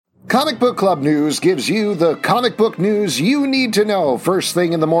Comic Book Club News gives you the comic book news you need to know first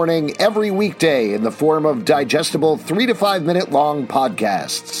thing in the morning every weekday in the form of digestible 3 to 5 minute long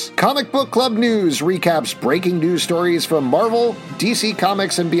podcasts. Comic Book Club News recaps breaking news stories from Marvel, DC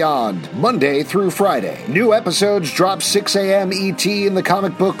Comics, and beyond, Monday through Friday. New episodes drop 6 a.m. ET in the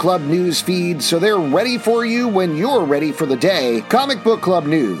Comic Book Club News feed, so they're ready for you when you're ready for the day. Comic Book Club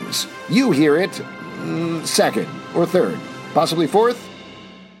News. You hear it second or third, possibly fourth.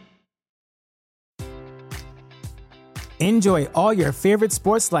 Enjoy all your favorite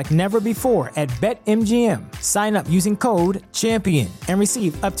sports like never before at BetMGM. Sign up using code CHAMPION and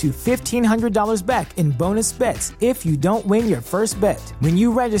receive up to $1,500 back in bonus bets if you don't win your first bet. When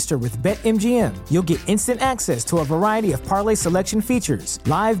you register with BetMGM, you'll get instant access to a variety of parlay selection features,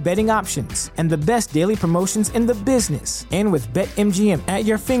 live betting options, and the best daily promotions in the business. And with BetMGM at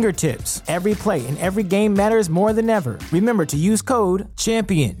your fingertips, every play and every game matters more than ever. Remember to use code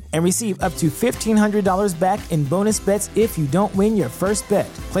CHAMPION and receive up to $1,500 back in bonus bets if you don't win your first bet.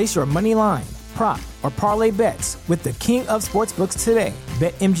 Place your money line, prop, or parlay bets with the king of sportsbooks today.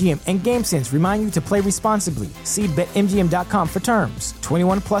 BetMGM and GameSense remind you to play responsibly. See BetMGM.com for terms.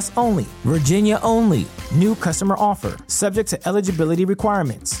 21 plus only. Virginia only. New customer offer. Subject to eligibility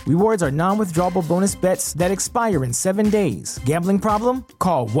requirements. Rewards are non-withdrawable bonus bets that expire in 7 days. Gambling problem?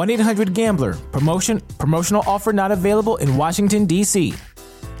 Call 1-800-GAMBLER. Promotional offer not available in Washington, D.C.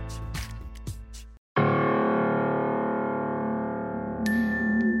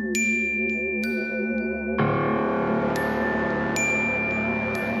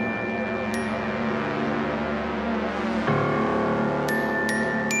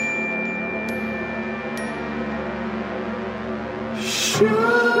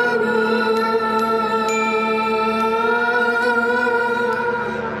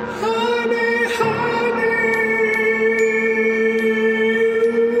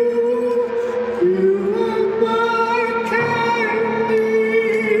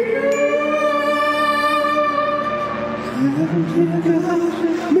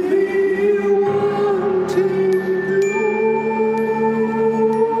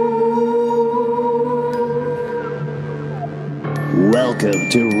 Welcome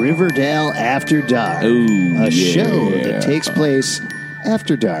to Riverdale After Dark, a show that takes place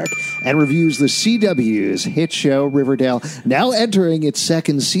after dark and reviews the CW's hit show Riverdale, now entering its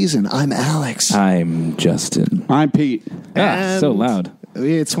second season. I'm Alex. I'm Justin. I'm Pete. So loud.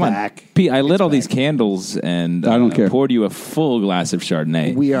 It's back. Pete, I lit all these candles and I don't care. poured you a full glass of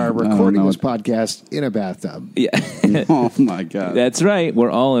Chardonnay. We are recording this podcast in a bathtub. Yeah. Oh, my God. That's right. We're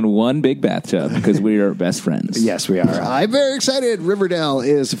all in one big bathtub because we are best friends. Yes, we are. I'm very excited. Riverdale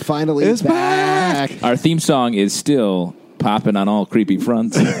is finally back. Our theme song is still popping on all creepy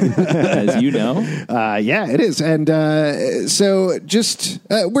fronts, as you know. Yeah, it is. And so just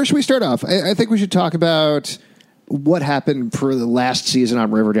where should we start off? I think we should talk about what happened for the last season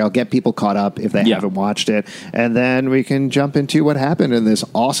on Riverdale, get people caught up if they haven't watched it, and then we can jump into what happened in this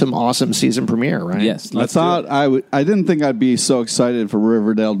awesome season premiere, right? Yes. I didn't think I'd be so excited for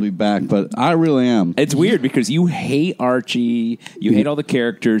Riverdale to be back, but I really am. It's weird because you hate Archie, you hate all the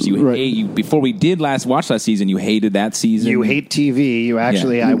characters, before we did watch last season, you hated that season. You hate TV. You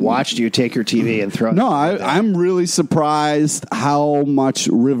actually, I watched you take your TV and throw it. No, I'm really surprised how much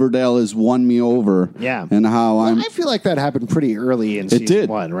Riverdale has won me over. Yeah. And how I feel like that happened pretty early in season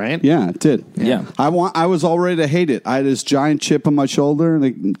one, right? Yeah, it did. Yeah. I was all ready to hate it. I had this giant chip on my shoulder, and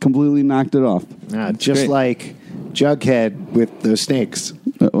it completely knocked it off. Just like Jughead with the snakes.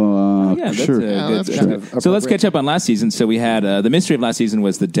 Sure. So let's catch up on last season. So we had the mystery of last season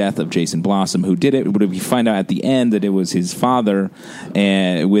was the death of Jason Blossom, who did it. We find out at the end that it was his father,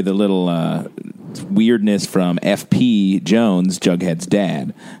 and with a little weirdness from F.P. Jones, Jughead's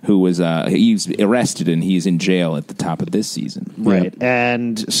dad, who was he's arrested and he's in jail at the top of this season. Right. Yeah.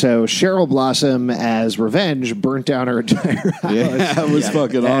 And so Cheryl Blossom, as revenge, burnt down her entire house. Yeah, that was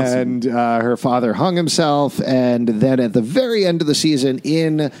fucking awesome. And her father hung himself. And then at the very end of the season,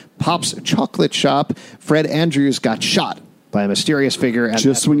 in Pop's chocolate shop, Fred Andrews got shot by a mysterious figure. And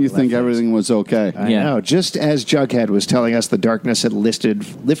just when you think everything was okay. I know. Just as Jughead was telling us the darkness had lifted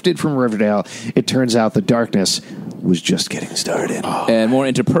from Riverdale, it turns out the darkness was just getting started. And more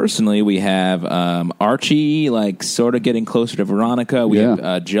interpersonally, we have Archie, sort of getting closer to Veronica. We have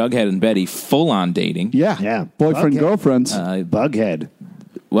Jughead and Betty full on dating. Yeah. Boyfriend, girlfriends. Bughead.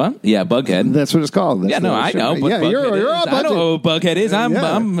 What? Yeah, Bughead. That's what it's called. I know. But you're all I know what Bughead is.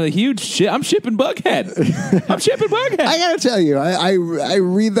 I'm a huge I'm shipping Bughead. I'm shipping Bughead. I gotta tell you, I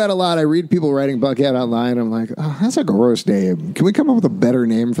read that a lot. I read people writing Bughead online. I'm like, oh, that's a gross name. Can we come up with a better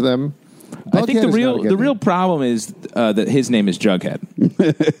name for them? I think Bulkhead is not a good the real problem is that his name is Jughead.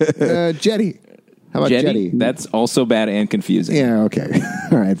 Jetty. How about Jetty? That's also bad and confusing. Yeah, okay.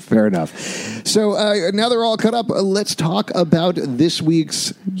 All right, fair enough. So now they're all caught up. Let's talk about this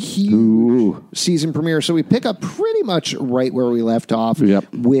week's huge season premiere. So we pick up pretty much right where we left off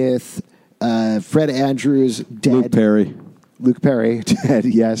with Fred Andrews dead. Luke Perry dead.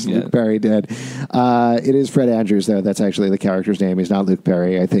 Yes, yeah. Luke Perry dead. It is Fred Andrews, though. That's actually the character's name. He's not Luke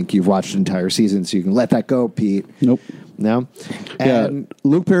Perry. I think you've watched an entire season, so you can let that go, Pete. Nope. No? And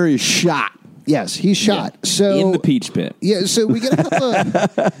Luke Perry is shot. Yes, he's shot. Yeah. So in the peach pit. Yeah, so we get a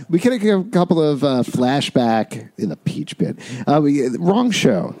couple of flashback in the peach pit. Wrong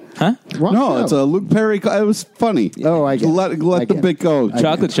show. Huh? Wrong show. It's a Luke Perry. It was funny. Oh, I get let the bit go.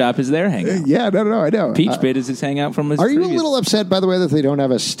 Chocolate Shop is their hangout. Yeah, no, I know. Peach Pit is his hangout from his. Are you a little upset, by the way, that they don't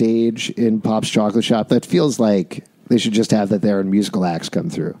have a stage in Pop's Chocolate Shop? That feels like they should just have that there and musical acts come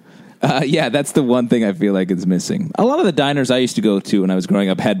through. Yeah, that's the one thing I feel like is missing. A lot of the diners I used to go to when I was growing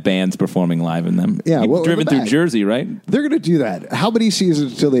up had bands performing live in them. Yeah, you've driven through Jersey, right? They're going to do that. How many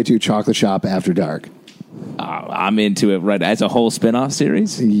seasons until they do Chocolate Shop After Dark? I'm into it, right? As a whole spin-off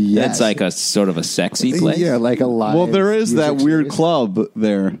series? Yes. That's like a sort of a sexy place? Yeah, like a live. Well, there is that weird club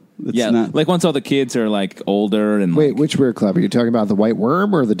there. It's like once all the kids are like older and wait, which weird club? Are you talking about the White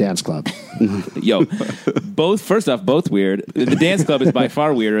Worm or the dance club? Yo, both weird. The dance club is by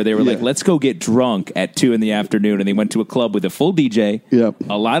far weirder. They were like, let's go get drunk at 2 PM, and they went to a club with a full DJ,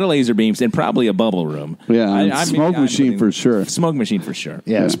 a lot of laser beams, and probably a bubble room. Yeah, smoke machine for sure. Smoke machine for sure.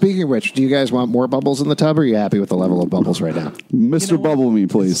 Yeah. Speaking of which, do you guys want more bubbles in the tub, or are you happy with the level of bubbles right now? Mr. Bubble Me,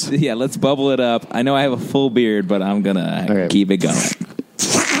 please. Yeah, let's bubble it up. I know I have a full beard, but I'm gonna keep it going.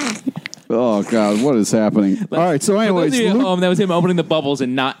 Oh, God, what is happening? All right, so anyways. That was him opening the bubbles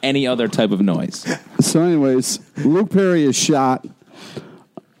and not any other type of noise. So anyways, Luke Perry is shot.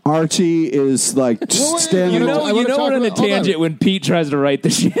 Archie is like standing. We're on a tangent when Pete tries to write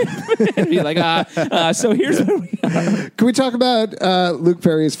the shit. And be like, so here's where we are. Can we talk about Luke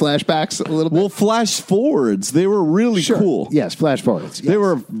Perry's flashbacks a little bit? Well, flash forwards. They were really cool. Yes, flash forwards. Yes. They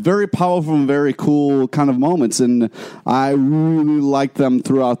were very powerful and very cool kind of moments, and I really liked them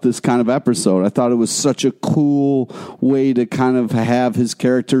throughout this kind of episode. I thought it was such a cool way to kind of have his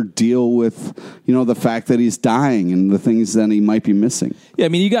character deal with, the fact that he's dying and the things that he might be missing. Yeah, I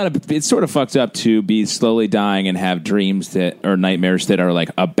mean, it's sort of fucked up to be slowly dying and have dreams or nightmares that are like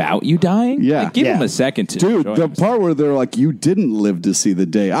about you dying. Yeah. Like, give him a second to Dude, the part where they're like, you didn't live to see the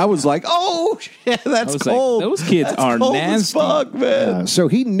day. I was like, oh, shit, that's cold. Like, those kids are cold nasty. As fuck, man. So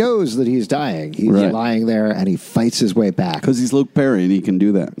he knows that he's dying. He's lying there and he fights his way back. Because he's Luke Perry and he can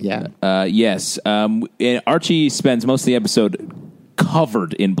do that. Yeah. Yes. And Archie spends most of the episode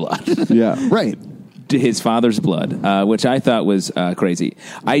covered in blood. Yeah. Right. His father's blood, which I thought was crazy.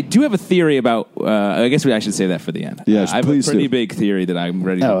 I do have a theory about. I guess I should say that for the end. Yes, I have please a pretty do. big theory that I'm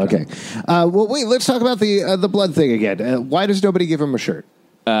ready to. Oh, okay. Well, wait. Let's talk about the blood thing again. Why does nobody give him a shirt?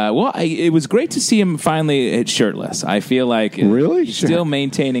 It was great to see him finally shirtless. I feel like really he's still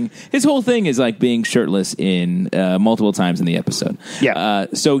maintaining his whole thing is like being shirtless in multiple times in the episode. Yeah.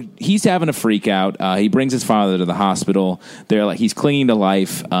 So he's having a freak out. He brings his father to the hospital. They're like he's clinging to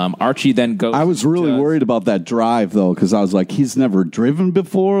life. Archie then goes. I was really worried about that drive though, because I was like, he's never driven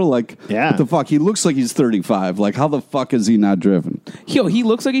before. Like, what the fuck? He looks like he's 35. Like, how the fuck is he not driven? He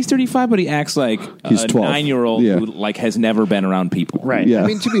looks like he's 35, but he acts like he's a 12. 9-year-old who like has never been around people. Right. Yeah. I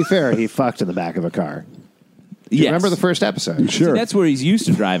mean, to be fair, he fucked in the back of a car. Yes. Remember the first episode? Sure. See, that's where he's used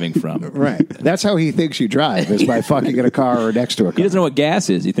to driving from. Right. That's how he thinks you drive, is by fucking in a car or next to a car. He doesn't know what gas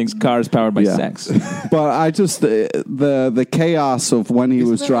is. He thinks cars powered by sex. But I just the chaos of when he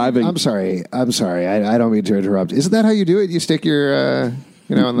was driving. I'm sorry. I don't mean to interrupt. Isn't that how you do it? You stick your, on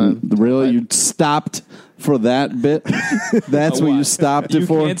the... Really? You stopped for that bit? That's what you stopped it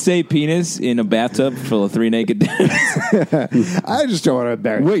for? You can't say penis in a bathtub full of 3 naked dudes. I just don't want to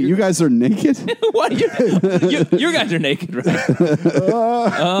embarrass Wait, you guys are naked? What? You guys are naked, right?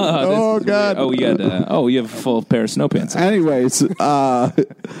 Oh, God. Oh, you have a full pair of snow pants. Anyways, I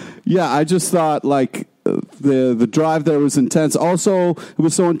just thought, like, the drive there was intense. Also, it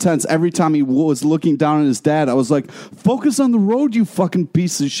was so intense. Every time he was looking down at his dad, I was like, focus on the road, you fucking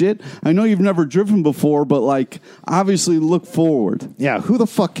piece of shit. I know you've never driven before, but, like, obviously look forward. Yeah, who the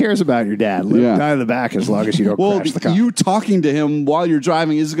fuck cares about your dad? Let him die in the back as long as you don't crash the car. You talking to him while you're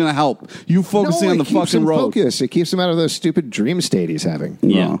driving isn't going to help. You focusing on the fucking road. Focus. It keeps him out of those stupid dream state he's having.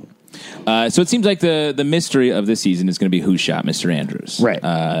 Yeah. So it seems like the mystery of this season is going to be who shot Mr. Andrews, Right.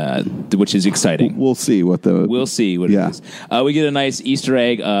 Which is exciting. We'll see what We'll see what it is. We get a nice Easter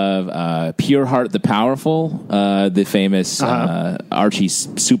egg of Pure Heart the Powerful, the famous Archie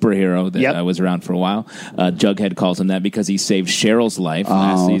superhero that was around for a while. Jughead calls him that because he saved Cheryl's life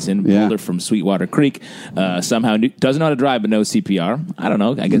last season, pulled her from Sweetwater Creek. Somehow doesn't know how to drive but knows CPR. I don't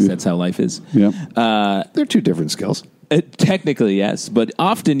know. I guess that's how life is. Yep. They're two different skills. Technically, yes, but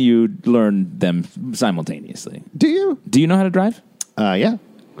often you learn them simultaneously. Do you? Do you know how to drive? Yeah.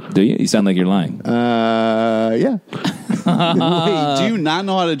 Do you? You sound like you're lying. Yeah. Wait, do you not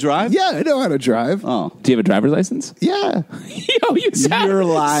know how to drive? Yeah, I know how to drive. Oh. Do you have a driver's license? Yeah. Yo, you sound You're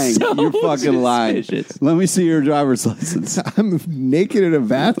lying. so You're fucking lying. suspicious. Let me see your driver's license. I'm naked in a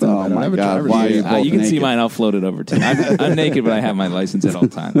bathtub. Oh, I don't my have a God. driver's Why are you license. both You can see naked? mine. I'll float it over to you. I'm naked, but I have my license at all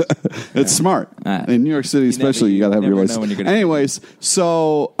times. It's smart. In New York City, especially, you got to have your never know license. when you're gonna- Anyways,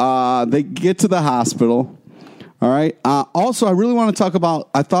 so they get to the hospital. All right. Also, I really want to talk about,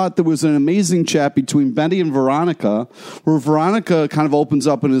 I thought there was an amazing chat between Betty and Veronica, where Veronica kind of opens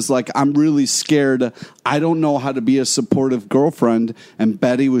up and is like, I'm really scared. I don't know how to be a supportive girlfriend. And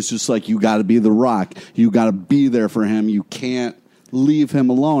Betty was just like, you got to be the rock. You got to be there for him. You can't leave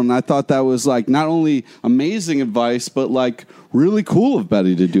him alone. And I thought that was like not only amazing advice, but like really cool of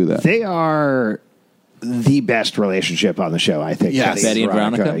Betty to do that. They are the best relationship on the show, I think. Yes. Betty and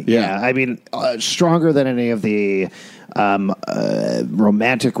Veronica? Yeah. I mean, stronger than any of the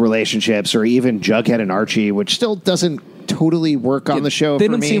romantic relationships or even Jughead and Archie, which still doesn't totally work on the show They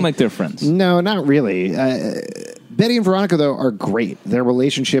for don't me. seem like they're friends. No, not really. Betty and Veronica, though, are great. Their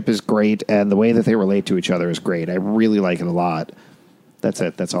relationship is great, and the way that they relate to each other is great. I really like it a lot. That's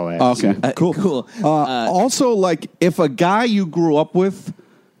it. That's all I have to Okay, say. Cool. Also, like, if a guy you grew up with,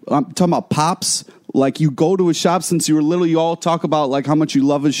 I'm talking about Pops, like you go to his shop since you were little, you all talk about like how much you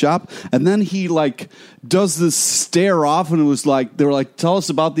love his shop, and then he like does this stare off, and it was like, they were like, tell us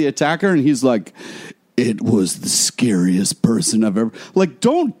about the attacker, and he's like, it was the scariest person I've ever... Like,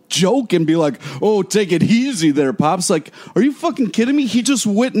 don't joke and be like, oh, take it easy there, Pops. Like, are you fucking kidding me? He just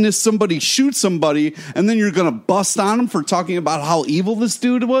witnessed somebody shoot somebody, and then you're going to bust on him for talking about how evil this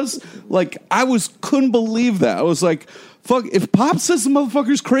dude was? Like, couldn't believe that. I was like, fuck, if Pops says the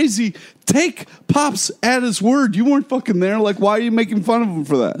motherfucker's crazy, take Pops at his word. You weren't fucking there. Like, why are you making fun of him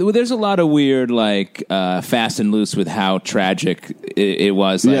for that? Well, there's a lot of weird, like, fast and loose with how tragic it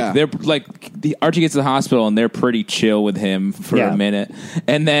was. Like, Yeah. they're like, Archie gets to the hospital and they're pretty chill with him for a minute,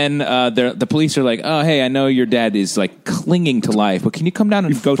 and then the police are like, "Oh, hey, I know your dad is like clinging to life, but can you come down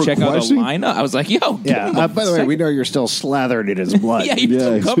and go For check out a questioning? lineup?" I was like, "Yo, give him Yeah. a By the way, second." we know you're still slathered in his blood. yeah, you're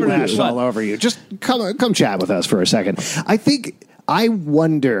still Yeah, covered in Splashed blood. all over you. Just come chat with us for a second. I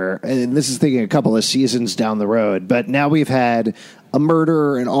wonder, and this is thinking a couple of seasons down the road, but now we've had a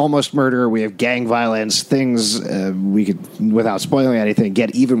murder, an almost murder, we have gang violence, things we could, without spoiling anything,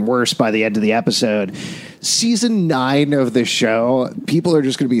 get even worse by the end of the episode. Season 9 of the show, people are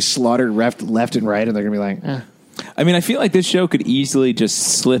just going to be slaughtered left and right, and they're going to be like, I mean, I feel like this show could easily just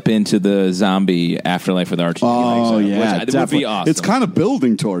slip into the zombie afterlife with Archie. Oh, which yeah, would be definitely. awesome. It's kind of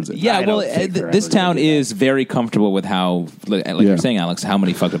building towards it. Yeah, I well, don't think they're this ever gonna town do that. is very comfortable with how, like you're saying, Alex, how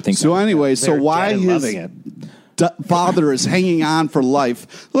many fucked up things. So happen. anyway, so they're why dead and his loving it. father is hanging on for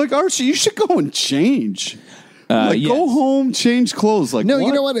life? Like, Archie, you should go and change. Go yes. home, change clothes. Like, No, what?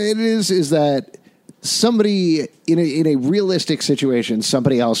 you know what it is that somebody in a realistic situation,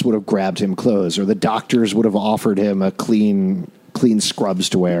 somebody else would have grabbed him clothes, or the doctors would have offered him a clean scrubs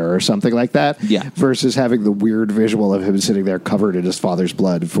to wear or something like that. Yeah. Versus having the weird visual of him sitting there covered in his father's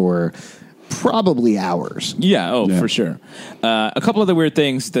blood for probably hours. Yeah, for sure. A couple other weird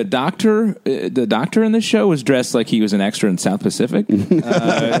things. The doctor in this show was dressed like he was an extra in South Pacific.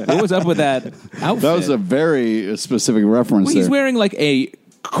 What was up with that outfit? That was a very specific reference Well, he's there. wearing like a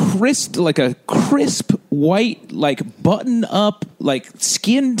crisp white, like button up, like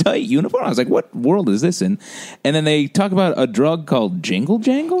skin tight uniform. I was like, what world is this in? And then they talk about a drug called Jingle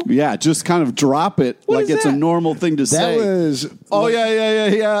Jangle. Yeah, just kind of drop it What like is it's a that? normal thing to That say. was Oh,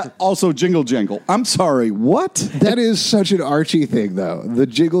 yeah. Also, jingle jangle. I'm sorry, what? that is such an Archie thing, though. The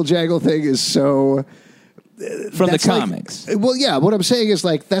jiggle jangle thing is so. From the That's like- comics. well, yeah. What I'm saying is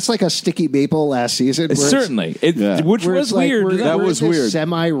like that's like a Sticky Maple last season. where it's- Certainly. Yeah. Which where was it's like weird. we're- That we're was in this weird.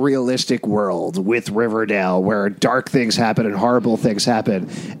 Semi-realistic world with Riverdale, where dark things happen and horrible things happen,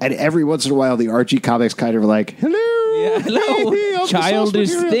 and every once in a while, the Archie comics kind of are like, "Hello, Yeah, hello. Hey, I'm the Childish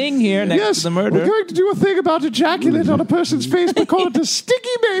sauce material. thing here next to the murder. We're going to do a thing about ejaculate on a person's face. We call it a sticky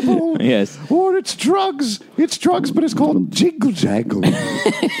maple. Yes. Or it's drugs. It's drugs, but it's called jingle jangle.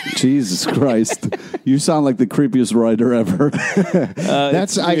 Jesus Christ. You sound like the creepiest writer ever.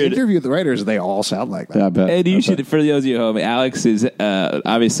 I interviewed the writers, and they all sound like that. Yeah, I bet. And you should, for those of you at home, Alex is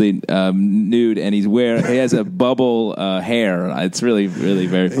obviously nude, and he has a bubble hair. It's really, really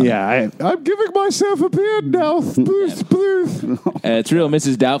very funny. Yeah, I'm giving myself a beard now. Spluth, spluth. It's real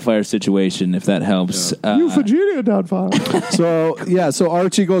Mrs. Doubtfire situation, if that helps. Virginia Doubtfire. So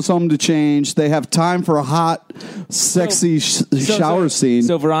Archie goes home to change. They have time for a hot, sexy shower scene.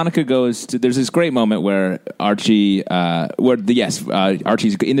 So Veronica goes to. There's this great moment where Archie,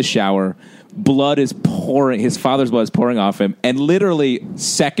 Archie's in the shower. Blood is pouring. His father's blood is pouring off him, and literally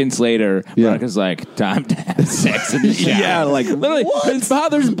seconds later, Veronica's like, "Time to have sex in the shower." Yeah, like, literally, his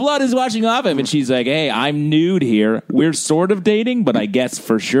father's blood is washing off him, and she's like, "Hey, I'm nude here. We're sort of dating, but I guess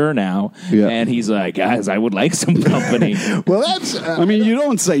for sure now." Yeah. And he's like, "Guys, I would like some company." Well, that's. I mean, you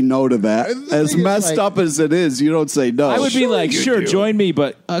don't say no to that. As messed up as it is, you don't say no. I would be like, "Sure, join me."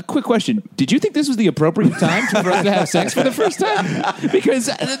 But quick question: did you think this was the appropriate time for us to have sex for the first time? Because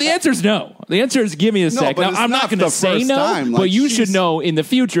the answer is no. The answer is give me a sec. but Now, it's I'm not not going to the say first no, time. but Like, you should know in the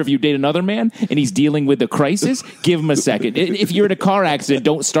future if you date another man and he's dealing with a crisis, give him a second. If you're in a car accident,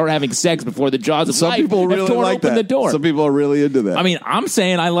 don't start having sex before the jaws of Some life people have really torn like open that. the door. Some people are really into that. I mean, I'm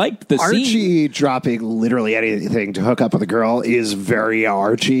saying I liked the scene. Archie dropping literally anything to hook up with a girl is very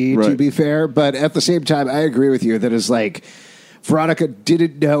Archie, to Right. be fair. But at the same time, I agree with you that it's like Veronica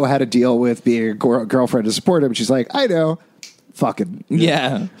didn't know how to deal with being a girlfriend to support him. She's like, I know. Fucking.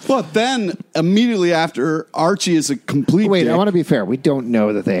 Yeah. But then immediately after, Archie is a complete Wait, dick. I want to be fair. We don't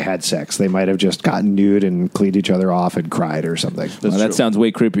know that they had sex. They might have just gotten nude and cleaned each other off and cried or something. Well, that sounds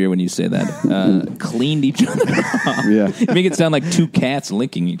way creepier when you say that. Cleaned each other off. Yeah. You make it sound like two cats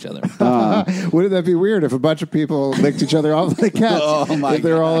licking each other. Wouldn't that be weird if a bunch of people licked each other off like cats? Oh, my if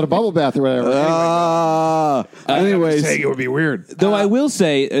they're all in a bubble bath or whatever. Anyways, it would be weird. Though I will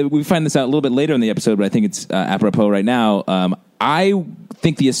say, we find this out a little bit later in the episode, but I think it's apropos right now. I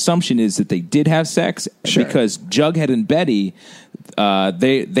think the assumption is that they did have sex because Jughead and Betty,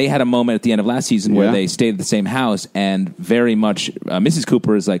 they had a moment at the end of last season where they stayed at the same house, and very much Mrs.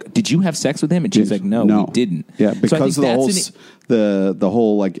 Cooper is like, "Did you have sex with him?" And she's like, "No, we didn't." Yeah, So I because think of the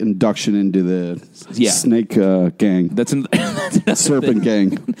whole like induction into the snake gang. That's another Serpent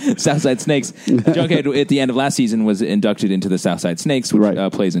gang. Southside Snakes. Jughead at the end of last season was inducted into the Southside Snakes,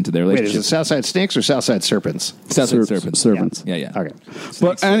 which plays into their Wait, relationship. is it Southside Snakes or Southside Serpents? Southside Serpents. Serpents. Yeah. Okay.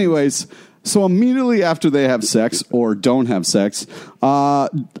 But anyways, so immediately after they have sex or don't have sex,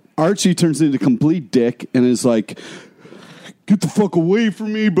 Archie turns into a complete dick and is like, "Get the fuck away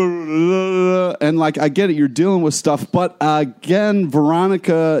from me." And like, I get it, you're dealing with stuff. But again,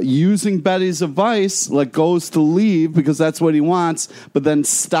 Veronica, using Betty's advice, like goes to leave because that's what he wants, but then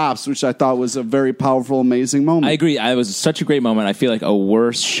stops, which I thought was a very powerful, amazing moment. I agree. It was such a great moment. I feel like a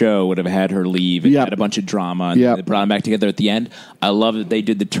worse show would have had her leave and had a bunch of drama and they brought them back together at the end. I love that they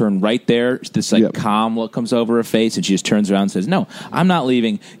did the turn right there. This like calm look comes over her face and she just turns around and says, "No, I'm not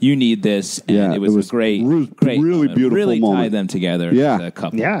leaving. You need this." And it was a great really moment. beautiful really moment. tied them together Yeah. as a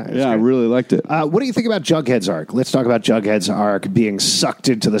couple. Yeah. I really liked it. What do you think about Jughead's arc? Let's talk about Jughead's arc being sucked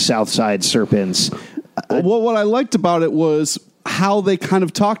into the Southside Serpents. Well, what I liked about it was how they kind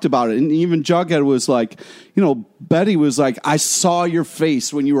of talked about it. And even Jughead was like, Betty was like, "I saw your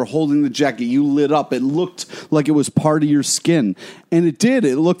face when you were holding the jacket. You lit up. It looked like it was part of your skin." And it did.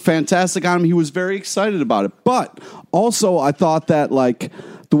 It looked fantastic on him. He was very excited about it. But also, I thought that, like,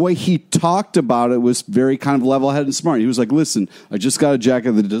 the way he talked about it was very kind of level-headed and smart. He was like, "Listen, I just got a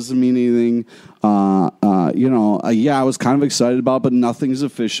jacket that doesn't mean anything. I was kind of excited about it, but nothing's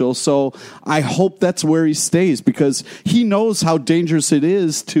official." So I hope that's where he stays because he knows how dangerous it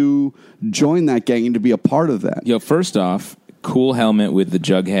is to join that gang and to be a part of that. First off, cool helmet with the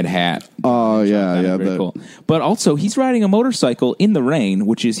Jughead hat. Oh, yeah. Very cool. But also, he's riding a motorcycle in the rain,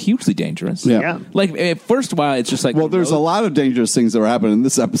 which is hugely dangerous. Yeah. Like, first while, it's just like... Well, there's a lot of dangerous things that were happening in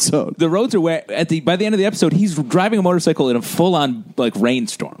this episode. The roads are wet. By the end of the episode, he's driving a motorcycle in a full-on, like,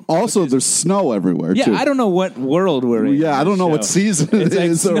 rainstorm. Also, there's snow everywhere, Yeah, too. I don't know what world we're in. Yeah, I don't know what season it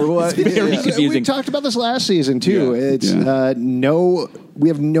is or what. It's very confusing. We talked about this last season, too. Yeah. It's we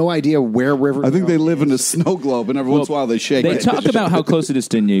have no idea where River. I think they live in a snow globe, and every once in a while they shake They it. talk about how close it is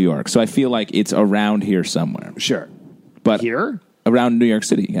to New York, so I feel like it's around here somewhere. Sure. But Here? Around New York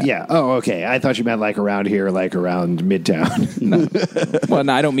City. Yeah. Oh, okay. I thought you meant like around here, like around Midtown. Well,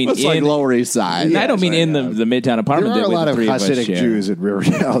 no, I don't mean It's like Lower East Side. I don't mean in the Midtown apartment. There are a that lot of the three us Hasidic share. Jews at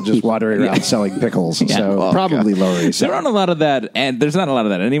Riverdale just wandering around selling pickles. So probably Lower East Side. There aren't a lot of that, and there's not a lot of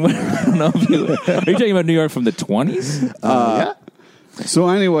that anywhere. I don't know if you, are you talking about New York from the 20s? Yeah. So,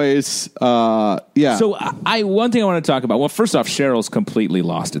 anyways, yeah. So, one thing I want to talk about. Well, first off, Cheryl's completely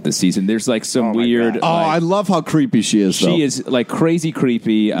lost it this season. There's like some weird. Oh, I love how creepy she is. Though. She is like crazy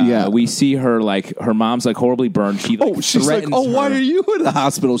creepy. Yeah. We see her like her mom's like horribly burned. She like, She's like, threatens why her. are you in the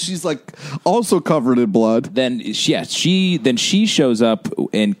hospital? She's like also covered in blood. Then she shows up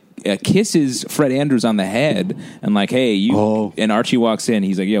and kisses Fred Andrews on the head and like, hey, you. Oh. And Archie walks in.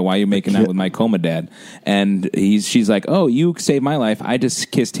 He's like, yeah, why are you making out with my coma dad? And she's like, oh, you saved my life. I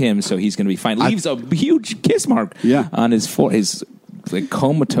just kissed him, so he's going to be fine. Leaves a huge kiss mark on his his like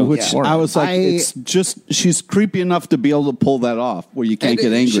comatose. Which forehead. I was like, it's just she's creepy enough to be able to pull that off where you can't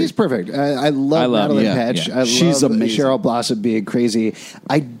get angry. She's perfect. I love Madeline Petch. Yeah. She's amazing. Cheryl Blossom being crazy.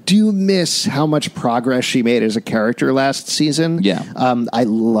 I do miss how much progress she made as a character last season. Yeah. I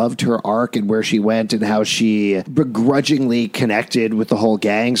loved her arc and where she went and how she begrudgingly connected with the whole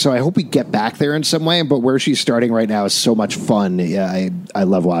gang. So I hope we get back there in some way. But where she's starting right now is so much fun. Yeah, I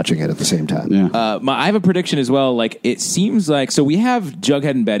love watching it at the same time. Yeah. I have a prediction as well. Like it seems like so we have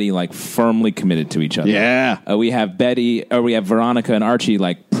Jughead and Betty like firmly committed to each other. Yeah. We have Veronica and Archie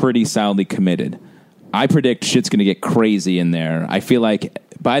like pretty solidly committed. I predict shit's going to get crazy in there. I feel like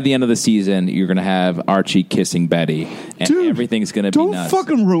by the end of the season, you're going to have Archie kissing Betty, and everything's going to be nuts. Don't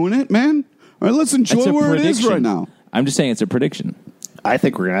fucking ruin it, man. All right, let's enjoy where it is right now. I'm just saying it's a prediction. I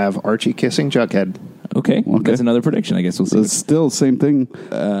think we're going to have Archie kissing Jughead. Okay, that's another prediction. I guess we'll see. It's still the same thing.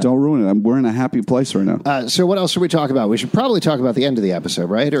 Don't ruin it. We're in a happy place right now. So what else should we talk about? We should probably talk about the end of the episode,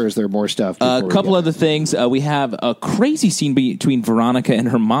 right? Or is there more stuff? A couple other things. We have a crazy scene between Veronica and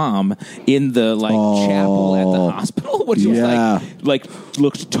her mom in the chapel at the hospital, which was like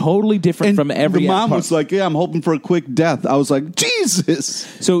looked totally different from every. The mom part. was like, "Yeah, I'm hoping for a quick death." I was like, "Jesus!"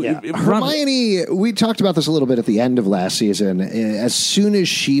 So Hermione, we talked about this a little bit at the end of last season. As soon as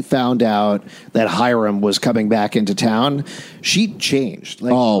she found out that Hiram was coming back into town, she changed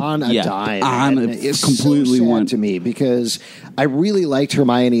on a dime. It's completely so sad went to me because I really liked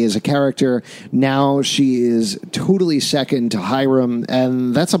Hermione as a character. Now she is totally second to Hiram,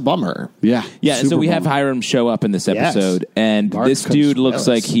 and that's a bummer. Yeah. So we have Hiram show up in this episode, and Mark this dude looks Consuelos.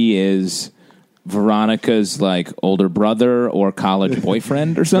 like he is Veronica's like older brother or college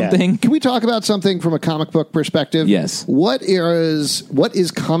boyfriend or something. Can we talk about something from a comic book perspective? Yes. What is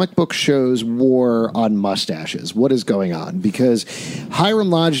comic book shows war on mustaches? What is going on? Because Hiram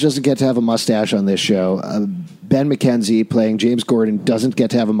Lodge doesn't get to have a mustache on this show. Ben McKenzie playing James Gordon doesn't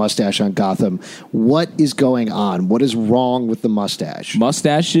get to have a mustache on Gotham. What is going on? What is wrong with the mustache?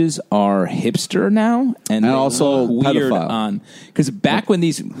 Mustaches are hipster now, and also weird pedophile. on because back when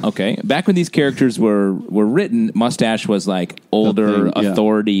these characters were written, mustache was like older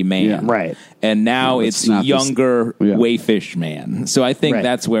authority man, Yeah. Right. And now it's not younger this- wayfish man. So I think Right.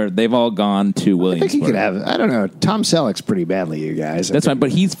 that's where they've all gone to I think Williamsburg. he could have. I don't know. Tom Selleck's pretty manly, you guys. That's fine,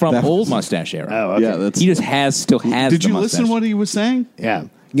 but he's from old mustache era. Oh, okay. Yeah, He just still has. Did the you mustache. listen to what he was saying? Yeah.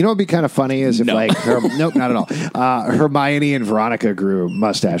 You know what would be kind of funny is if No. nope, not at all. Hermione and Veronica grew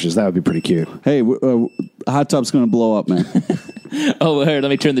mustaches. That would be pretty cute. Hey, hot tub's going to blow up, man. Oh, here, let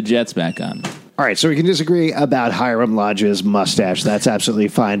me turn the jets back on. All right, so we can disagree about Hiram Lodge's mustache. That's absolutely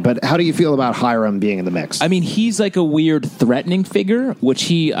fine. But how do you feel about Hiram being in the mix? I mean, he's like a weird threatening figure, which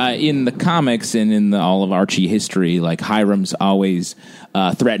he, in the comics and in all of Archie history, like Hiram's always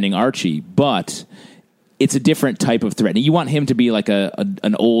threatening Archie, but it's a different type of threatening. You want him to be like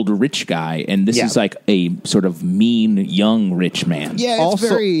an old rich guy, and this is like a sort of mean young rich man. Yeah,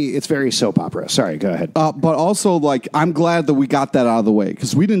 it's very soap opera. Sorry, go ahead. But also, like, I'm glad that we got that out of the way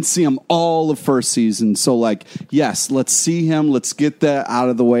because we didn't see him all of first season. So, like, yes, let's see him. Let's get that out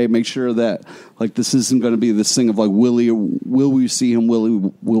of the way. Make sure that, like, this isn't going to be this thing of, like, will we see him? Will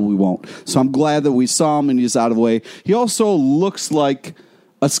we won't? So I'm glad that we saw him and he's out of the way. He also looks like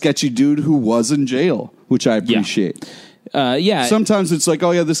a sketchy dude who was in jail, which I appreciate. Sometimes it's like,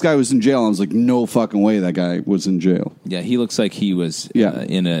 oh, yeah, this guy was in jail. I was like, no fucking way that guy was in jail. Yeah, he looks like he was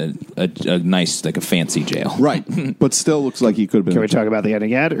in a nice, like a fancy jail. Right. But still looks like he could have been. Can we talk about the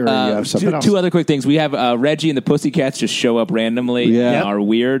ending yet, or you have something else? Two other quick things. We have Reggie and the Pussycats just show up randomly and are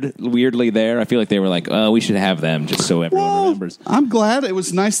weirdly there. I feel like they were like, oh, we should have them just so everyone remembers. I'm glad. It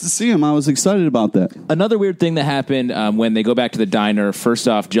was nice to see him. I was excited about that. Another weird thing that happened when they go back to the diner, first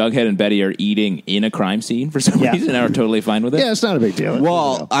off, Jughead and Betty are eating in a crime scene for some reason and are totally fine with it. Yeah, it's not a big deal.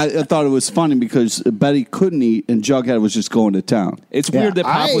 Well, I thought it was funny because Betty couldn't eat and Jughead was just going to town. It's weird that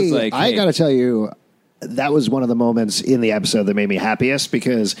Pop was like, I hey, got to tell you, that was one of the moments in the episode that made me happiest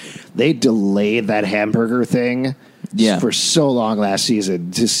because they delayed that hamburger thing for so long last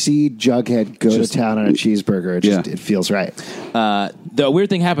season. To see Jughead go to town on a cheeseburger, it feels right. The weird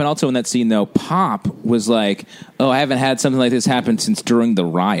thing happened also in that scene, though. Pop was like, I haven't had something like this happen since during the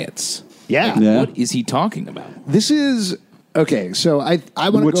riots. Yeah. What is he talking about? This is... Okay, so I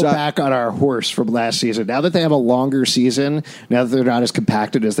want to go back on our horse from last season. Now that they have a longer season, now that they're not as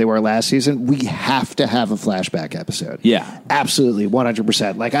compacted as they were last season, we have to have a flashback episode. Yeah. Absolutely,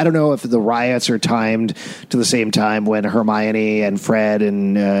 100%. Like, I don't know if the riots are timed to the same time when Hermione and Fred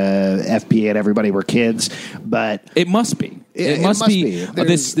and FP and everybody were kids, but... It must be. It must be.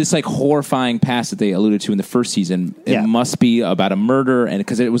 This like horrifying past that they alluded to in the first season. It must be about a murder, and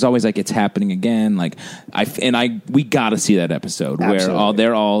because it was always like it's happening again. Like we got to see that episode where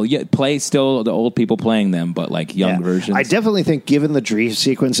they're all play still the old people playing them, but like young versions. I definitely think, given the dream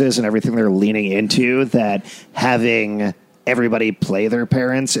sequences and everything they're leaning into, that having everybody play their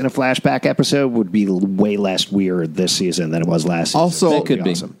parents in a flashback episode would be way less weird this season than it was last season. Also, that could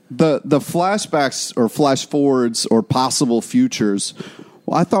be awesome. The flashbacks or flash forwards or possible futures,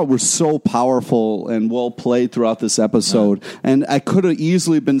 I thought were so powerful and well played throughout this episode. And it could have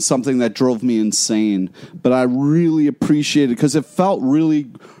easily been something that drove me insane. But I really appreciated it because it felt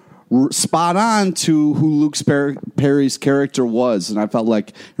really spot on to who Luke Perry's character was, and I felt like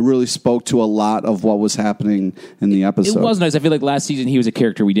it really spoke to a lot of what was happening in the episode. It was nice. I feel like last season he was a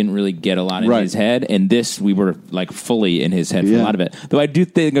character we didn't really get a lot in his head, and this we were like fully in his head for a lot of it. Though I do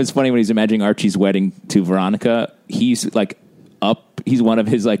think it was funny when he's imagining Archie's wedding to Veronica. He's like he's one of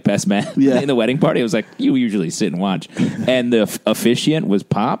his like best men in the wedding party. I was like, you usually sit and watch, and the officiant was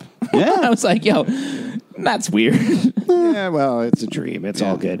Pop. I was like, yo, that's weird. Yeah, well, it's a dream. It's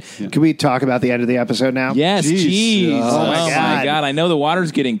all good. Yeah. Can we talk about the end of the episode now? Yes, jeez. Oh, my God. I know the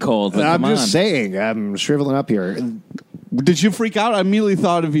water's getting cold, but I'm just saying. I'm shriveling up here. Did you freak out? I immediately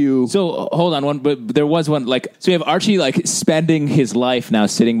thought of you. So, hold on. But there was one, so we have Archie, spending his life now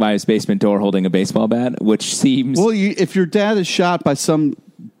sitting by his basement door holding a baseball bat, which seems... Well, if your dad is shot by some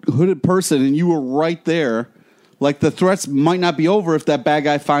hooded person and you were right there... the threats might not be over if that bad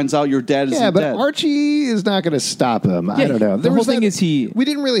guy finds out your dad is dead. Yeah, but Archie is not going to stop him. I don't know. The whole thing is we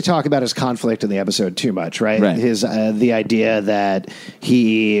didn't really talk about his conflict in the episode too much, right? His the idea that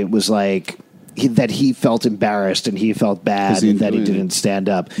he was that he felt embarrassed and he felt bad that he didn't stand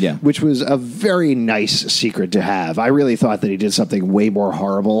up, which was a very nice secret to have. I really thought that he did something way more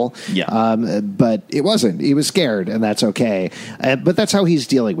horrible, but it wasn't. He was scared, and that's okay. But that's how he's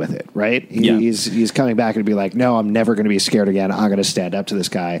dealing with it, right? He's coming back and be like, no, I'm never going to be scared again. I'm going to stand up to this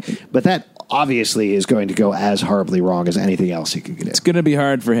guy. But that obviously is going to go as horribly wrong as anything else he could get. It's going to be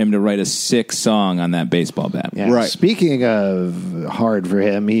hard for him to write a sick song on that baseball bat. Yeah. Right. Speaking of hard for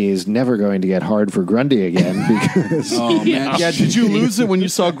him, he's never going to get hard for Grundy again because... Oh, man. Yeah, did you lose it when you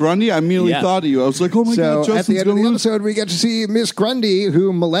saw Grundy? I immediately thought of you. I was like, oh, my God, Justin's at the end of the episode, we get to see Miss Grundy,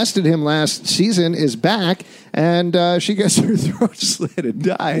 who molested him last season, is back, and she gets her throat slit and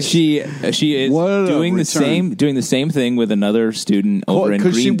dies. She is doing the same thing with another student over in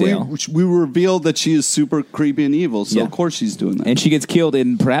Greendale. We revealed that she is super creepy and evil, so of course she's doing that. And she gets killed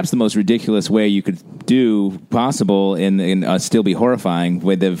in perhaps the most ridiculous way you could do possible in still be horrifying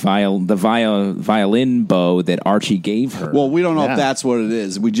with the violin bow that Archie gave her. Well, we don't know if that's what it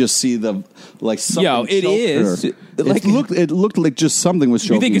is. We just see the something it is. It looked like just something was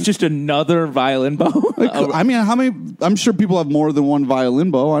choking. You think it's just another violin bow? I mean, how many? I'm sure people have more than one violin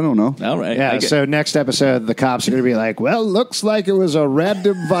bow. I don't know. All right. Yeah. So next episode, the cops are going to be like, "Well, looks like it was a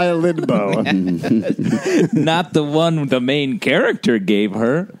random violin bow, not the one the main character gave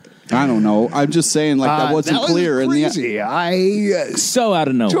her." I don't know. I'm just saying, that wasn't clear. Crazy. So out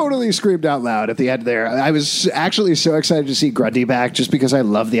of nowhere. Totally screamed out loud at the end there. I was actually so excited to see Grundy back just because I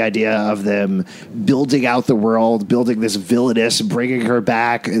love the idea of them building out the world, building this villainess, bringing her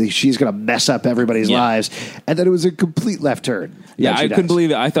back. She's going to mess up everybody's lives. And then it was a complete left turn. Yeah, I couldn't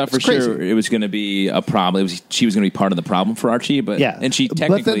believe it. I thought for sure it was going to be a problem. She was going to be part of the problem for Archie. But she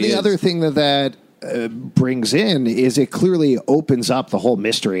technically But then the other thing that brings in is it clearly opens up the whole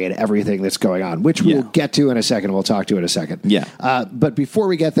mystery and everything that's going on, which we'll get to in a second. We'll talk to in a second. Yeah. But before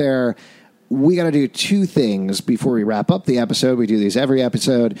we get there, we got to do two things before we wrap up the episode. We do these every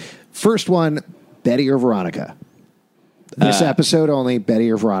episode. First one, Betty or Veronica. This episode only,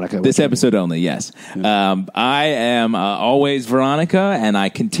 Betty or Veronica. This episode only, yes. I am always Veronica, and I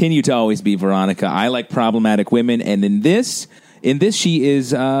continue to always be Veronica. I like problematic women, and in this she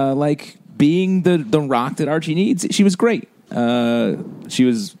is being the rock that Archie needs. She was great. She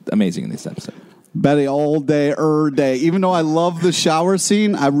was amazing in this episode. Betty all day, day. Even though I love the shower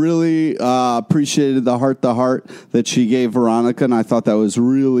scene, I really appreciated the heart that she gave Veronica, and I thought that was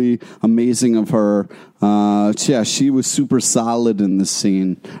really amazing of her. She was super solid in this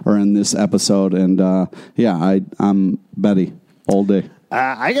scene, or in this episode, and I'm Betty all day.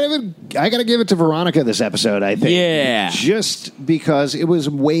 I gotta give it to Veronica this episode, I think. Yeah. Just because it was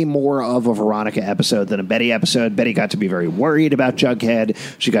way more of a Veronica episode than a Betty episode. Betty got to be very worried about Jughead.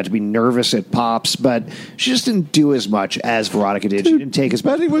 She got to be nervous at Pops, but she just didn't do as much as Veronica did. She didn't take as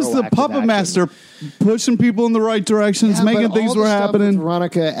much. Betty was the puppet action. master, pushing people in the right directions, making things were happening.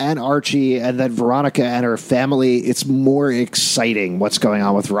 Veronica and Archie, and then Veronica and her family, it's more exciting what's going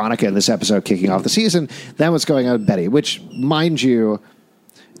on with Veronica in this episode kicking off the season than what's going on with Betty, which, mind you,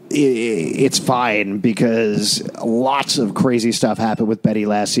 it's fine because lots of crazy stuff happened with Betty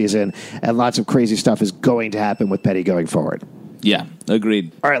last season, and lots of crazy stuff is going to happen with Betty going forward. Yeah,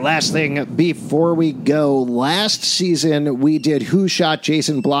 agreed. All right, last thing before we go. Last season, we did Who Shot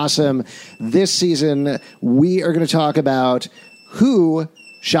Jason Blossom. This season, we are going to talk about who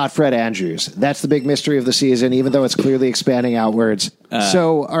shot Fred Andrews. That's the big mystery of the season, even though it's clearly expanding outwards.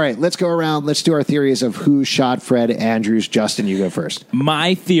 All right, let's go around. Let's do our theories of who shot Fred Andrews. Justin, you go first.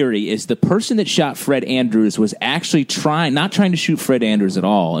 My theory is the person that shot Fred Andrews was actually not trying to shoot Fred Andrews at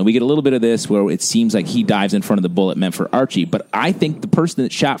all. And we get a little bit of this where it seems like he dives in front of the bullet meant for Archie. But I think the person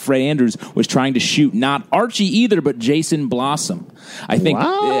that shot Fred Andrews was trying to shoot not Archie either, but Jason Blossom. I think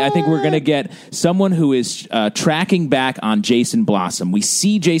we're going to get someone who is tracking back on Jason Blossom. We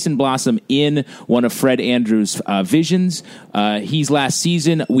see Jason Blossom in one of Fred Andrews' visions. He's last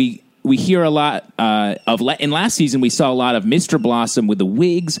season. We hear a lot in last season we saw a lot of Mr. Blossom with the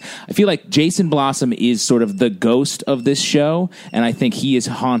wigs. I feel like Jason Blossom is sort of the ghost of this show, and I think he is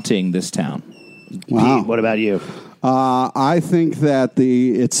haunting this town. Wow. Pete, what about you? I think that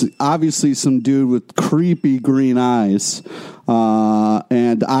it's obviously some dude with creepy green eyes,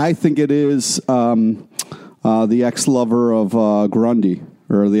 and I think it is the ex-lover of Grundy,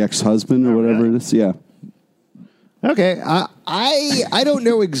 or the ex-husband, or whatever it is. Yeah. Okay, I don't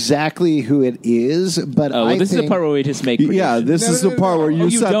know exactly who it is, but this is the part where we just make predictions. Yeah, this is the part where you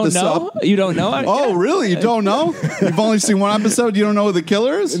set this up. You don't know? Oh, really? You don't know? You've only seen one episode? You don't know who the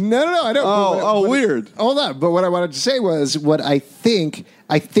killer is? No, I don't. Weird. Hold on, but what I wanted to say was what I think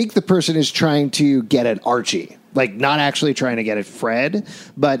the person is trying to get at Archie. Like, not actually trying to get at Fred,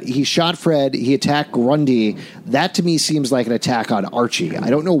 but he shot Fred, he attacked Grundy. That, to me, seems like an attack on Archie. I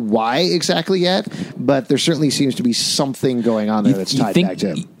don't know why exactly yet, but there certainly seems to be something going on there that's tied back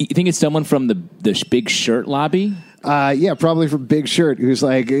to him. You think it's someone from the Big Shirt lobby? Yeah, probably from Big Shirt, who's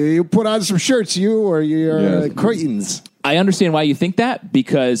like, you put on some shirts, you, or your Cretans. I understand why you think that,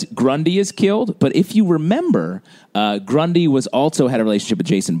 because Grundy is killed. But if you remember, Grundy also had a relationship with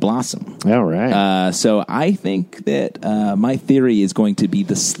Jason Blossom. All right. So I think that my theory is going to be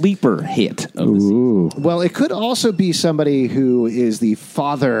the sleeper hit of the season. Well, it could also be somebody who is the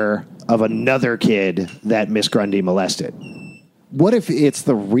father of another kid that Miss Grundy molested. What if it's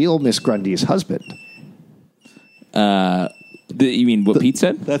the real Miss Grundy's husband? You mean what Pete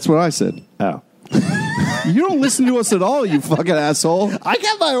said? That's what I said. Oh. You don't listen to us at all, you fucking asshole. I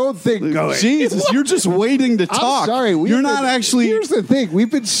got my own thing going. Jesus, you're just waiting to talk. I'm sorry. You're not actually... Here's the thing. We've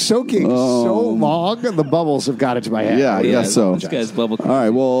been soaking so long, and the bubbles have got into my head. Yeah, I guess so. This guy's bubble. All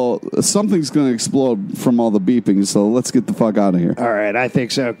right, well, something's going to explode from all the beeping, so let's get the fuck out of here. All right, I think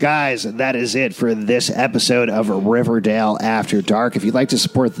so. Guys, that is it for this episode of Riverdale After Dark. If you'd like to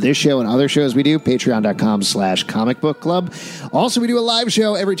support this show and other shows we do, patreon.com/comicbookclub. Also, we do a live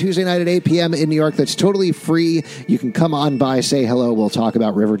show every Tuesday night at 8 p.m. in New York that's totally free. You can come on by, say hello. We'll talk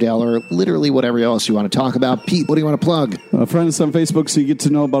about Riverdale or literally whatever else you want to talk about. Pete, what do you want to plug? Friend us on Facebook so you get to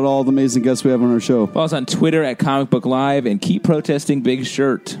know about all the amazing guests we have on our show. Follow us on Twitter at Comic Book Live and keep protesting Big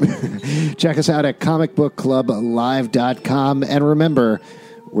Shirt. Check us out at comicbookclublive.com. And remember,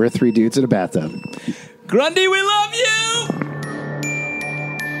 we're three dudes in a bathtub. Grundy, we love you!